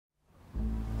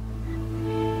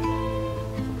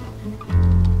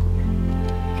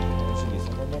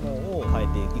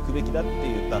きだって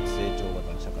いう脱成長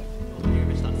型の社会。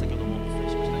先ほどもお伝え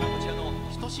しましたが、こちらの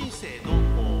人申請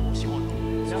の資本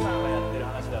論。皆さんがやってる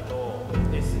話だと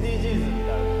SDGs っ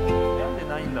てあるのでなんで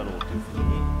ないんだろうというふうに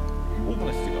多く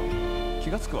の人が気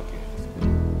がつくわけですよ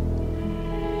ね。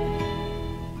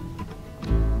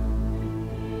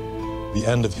The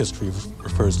end of history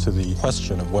refers to the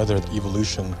question of whether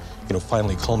evolution,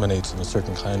 finally culminates in a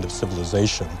certain kind of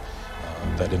civilization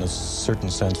that, in a certain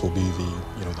sense, will be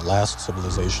the last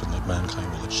civilization that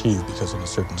mankind will achieve. Because, in a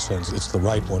certain sense, it's the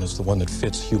right one. It's the one that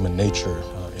fits human nature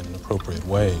in an appropriate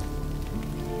way.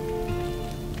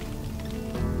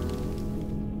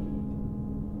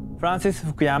 Francis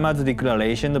Fukuyama's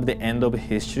declaration of the end of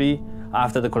history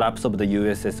after the collapse of the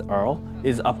USSR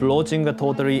is approaching a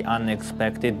totally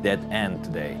unexpected dead end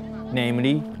today,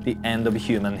 namely the end of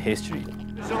human history.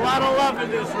 There's a lot of love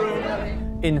in this room.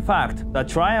 In fact, the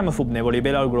triumph of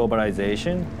neoliberal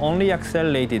globalization only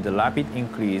accelerated the rapid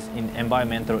increase in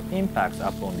environmental impacts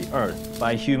upon the Earth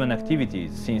by human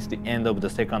activities since the end of the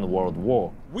Second World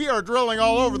War. We are drilling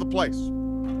all over the place.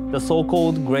 The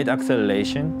so-called Great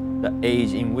Acceleration, the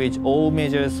age in which all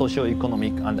major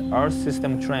socio-economic and Earth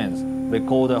system trends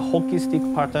record a hockey stick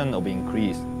pattern of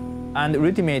increase, and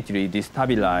ultimately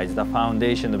destabilize the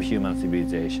foundation of human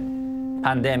civilization.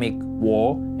 Pandemic,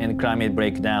 war, and climate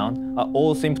breakdown are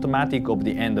all symptomatic of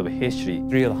the end of history.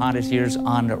 3 of the hottest years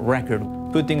on record,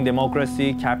 putting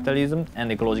democracy, capitalism, and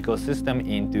ecological system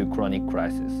into chronic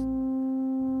crisis.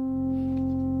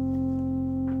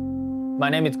 My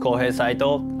name is Kohei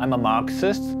Saito. I'm a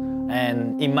Marxist,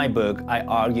 and in my book, I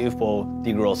argue for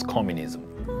degrowth communism.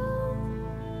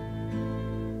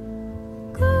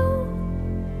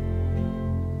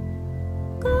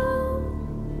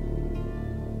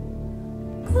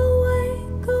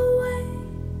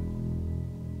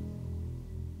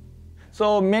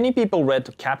 So many people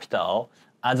read Capital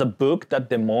as a book that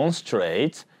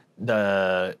demonstrates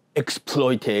the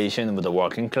exploitation of the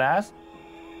working class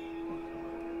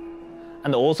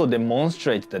and also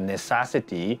demonstrates the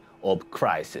necessity of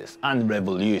crisis and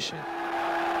revolution.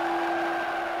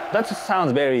 That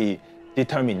sounds very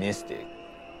deterministic.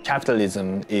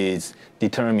 Capitalism is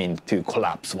determined to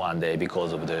collapse one day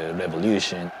because of the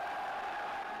revolution.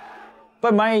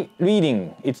 But my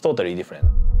reading is totally different.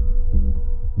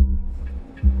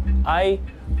 I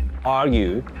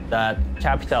argue that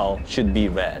Capital should be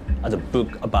read as a book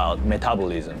about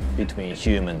metabolism between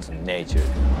humans and nature.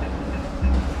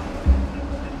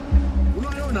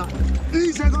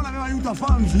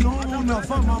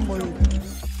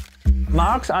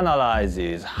 Marx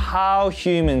analyzes how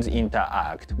humans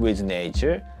interact with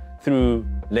nature through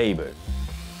labor.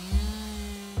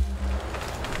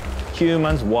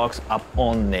 Humans work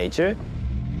upon nature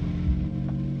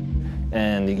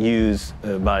and use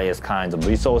various kinds of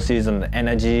resources and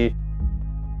energy,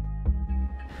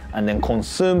 and then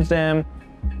consume them,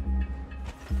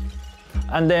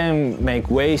 and then make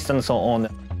waste and so on.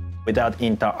 Without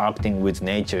interacting with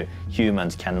nature,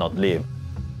 humans cannot live.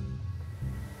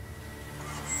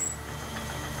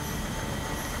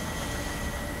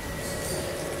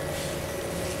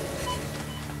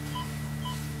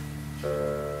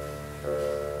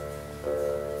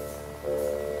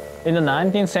 In the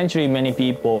 19th century, many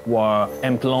people were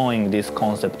employing this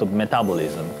concept of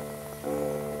metabolism.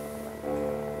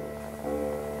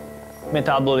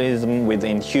 Metabolism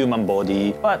within human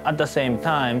body, but at the same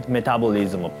time,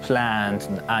 metabolism of plants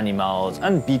and animals,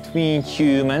 and between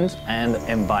humans and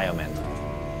environment.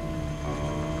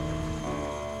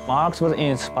 Marx was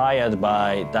inspired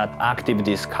by that active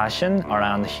discussion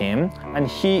around him, and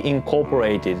he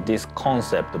incorporated this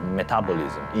concept of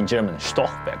metabolism, in German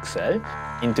Stoffwechsel,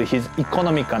 into his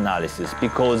economic analysis,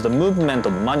 because the movement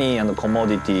of money and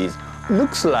commodities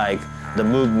looks like the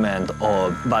movement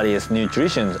of various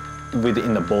nutrients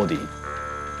within the body.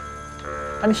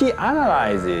 And he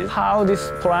analyzes how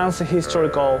this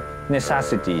trans-historical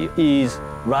necessity is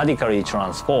radically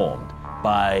transformed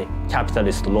by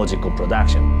capitalist logical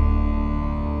production.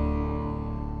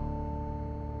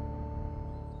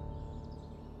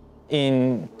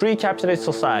 In pre-capitalist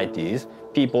societies,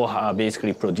 people are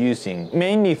basically producing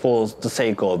mainly for the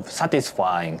sake of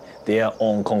satisfying their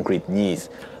own concrete needs.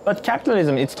 But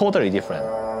capitalism is totally different.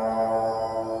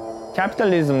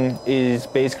 Capitalism is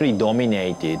basically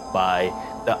dominated by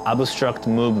the abstract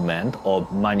movement of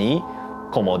money,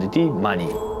 commodity, money.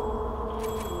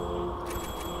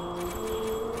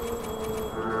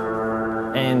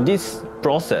 And this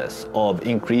process of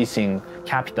increasing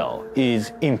capital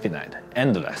is infinite,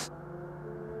 endless.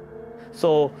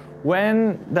 So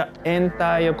When the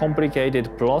entire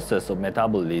complicated process of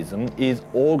metabolism is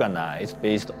organized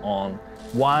based on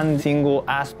one single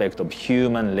aspect of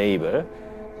human labor,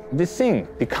 this thing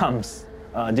becomes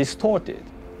distorted.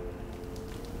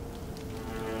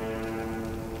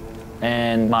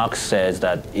 And Marx says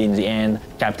that in the end,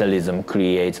 capitalism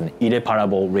creates an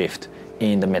irreparable rift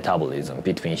in the metabolism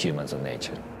between humans and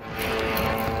nature.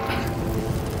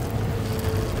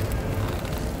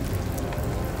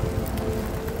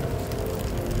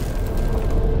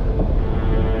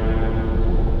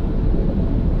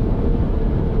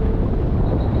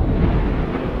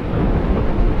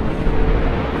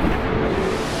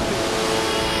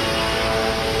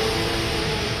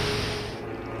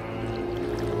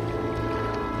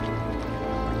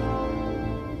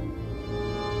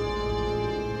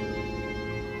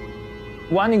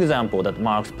 One example that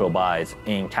Marx provides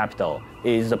in Capital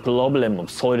is the problem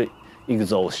of soil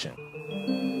exhaustion.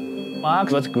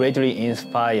 Marx was greatly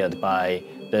inspired by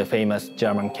the famous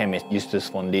German chemist Justus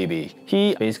von Liebig.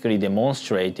 He basically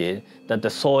demonstrated that the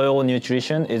soil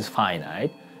nutrition is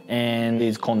finite and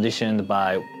is conditioned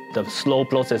by the slow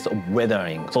process of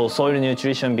weathering. So soil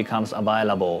nutrition becomes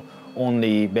available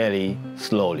only very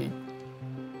slowly.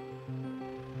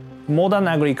 Modern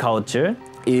agriculture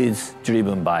is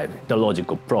driven by the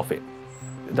logic of profit.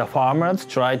 The farmers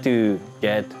try to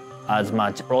get as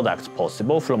much products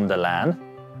possible from the land.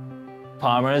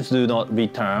 Farmers do not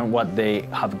return what they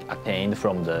have attained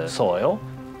from the soil.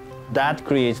 That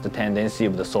creates the tendency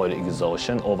of the soil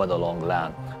exhaustion over the long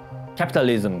run.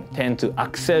 Capitalism tends to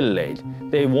accelerate.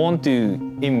 They want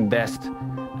to invest,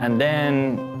 and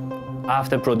then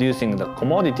after producing the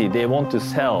commodity, they want to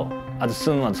sell as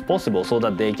soon as possible so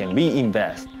that they can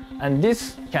reinvest. And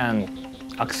this can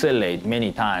accelerate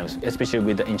many times, especially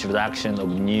with the introduction of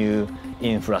new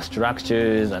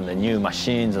infrastructures and the new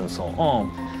machines and so on.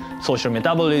 Social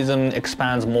metabolism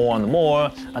expands more and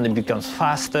more, and it becomes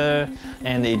faster,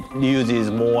 and it uses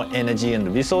more energy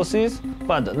and resources.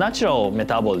 But natural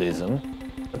metabolism,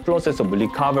 the process of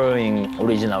recovering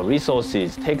original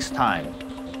resources, takes time.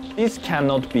 This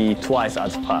cannot be twice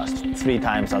as fast, 3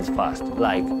 times as fast,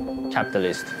 like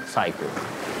capitalist cycle.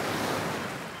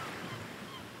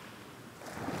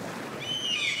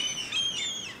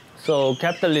 So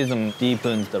capitalism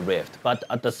deepens the rift, but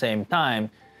at the same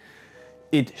time,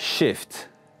 it shifts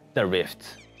the rift.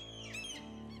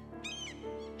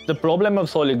 The problem of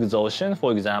soil exhaustion,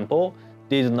 for example,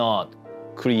 did not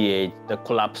create the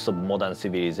collapse of modern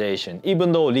civilization,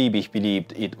 even though Liebig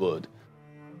believed it would.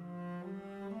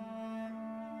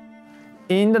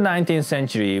 In the 19th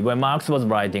century, when Marx was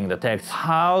writing the text,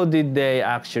 how did they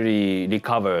actually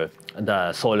recover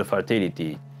the soil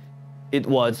fertility? It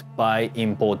was by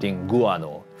importing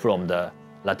guano from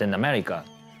Latin America.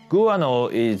 Guano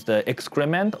is the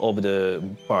excrement of the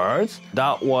birds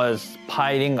that was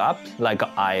piling up like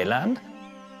an island.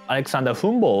 Alexander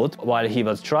Humboldt, while he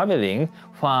was traveling,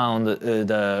 found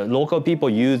the local people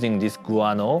using this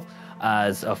guano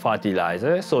as a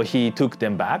fertilizer. So he took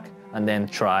them back and then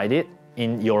tried it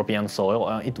in European soil,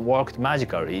 and it worked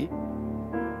magically.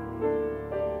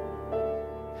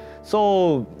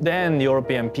 So then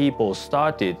European people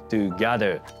started to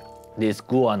gather this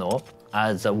guano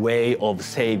as a way of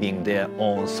saving their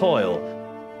own soil.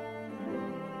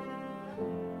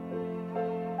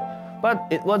 But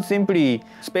it was simply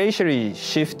spatially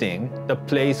shifting the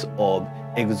place of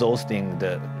exhausting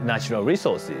the natural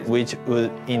resources, which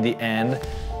would in the end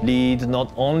lead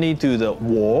not only to the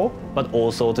war, but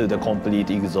also to the complete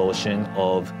exhaustion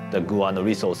of the guano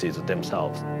resources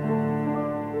themselves.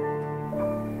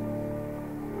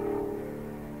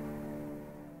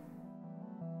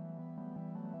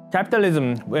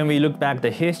 Capitalism, when we look back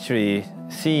the history,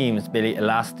 seems very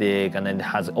elastic and it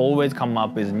has always come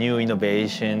up with new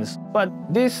innovations. But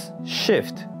this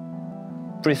shift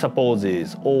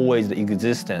presupposes always the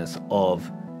existence of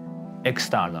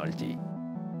externality.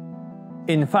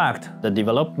 In fact, the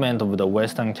development of the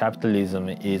Western capitalism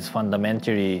is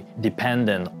fundamentally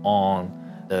dependent on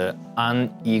the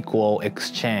unequal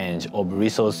exchange of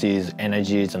resources,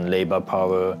 energies, and labor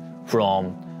power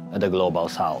from the global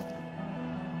South.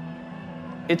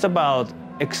 It's about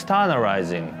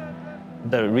externalizing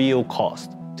the real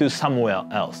cost to somewhere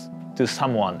else, to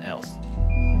someone else.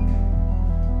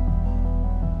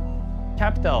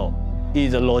 Capital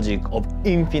is a logic of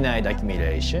infinite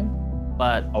accumulation,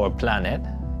 but our planet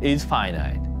is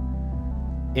finite.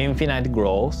 Infinite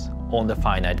growth on the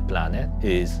finite planet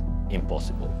is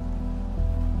impossible.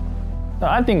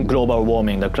 I think global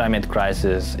warming, the climate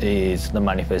crisis, is the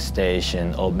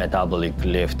manifestation of metabolic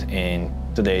lift in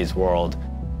today's world.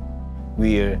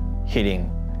 We're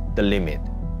hitting the limit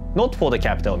Not for the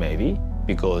capital maybe,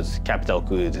 because capital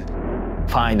could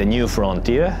find a new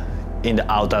frontier in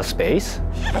the outer space.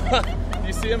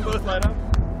 You see them both light up?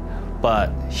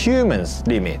 But humans'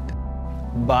 limit,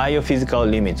 biophysical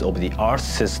limits of the Earth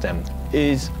system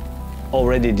is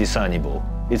already discernible.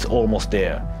 It's almost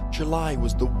there. July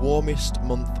was the warmest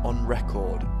month on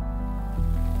record.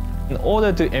 In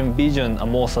order to envision a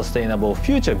more sustainable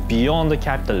future beyond the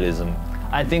capitalism,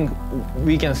 I think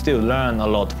we can still learn a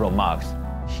lot from Marx.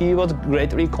 He was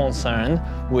greatly concerned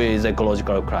with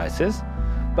ecological crisis,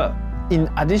 but in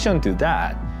addition to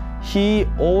that, he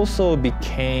also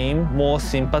became more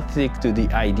sympathetic to the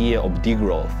idea of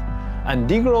degrowth. And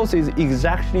degrowth is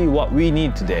exactly what we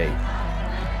need today.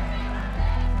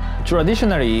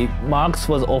 Traditionally, Marx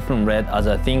was often read as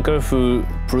a thinker who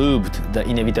proved the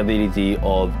inevitability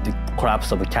of the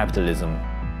collapse of capitalism.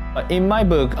 But in my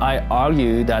book, I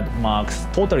argue that Marx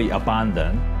totally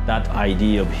abandoned that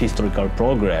idea of historical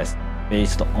progress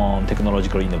based on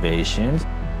technological innovations,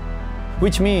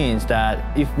 which means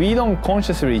that if we don't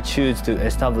consciously choose to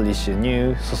establish a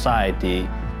new society,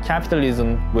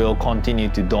 capitalism will continue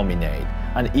to dominate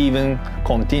and even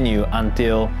continue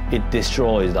until it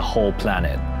destroys the whole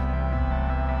planet.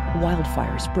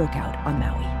 Wildfires broke out on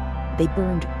Maui. They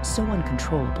burned so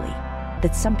uncontrollably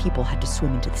that some people had to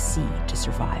swim into the sea to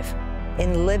survive.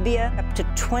 In Libya, up to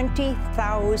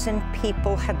 20,000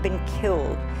 people have been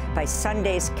killed by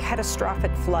Sunday's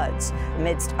catastrophic floods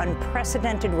amidst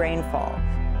unprecedented rainfall.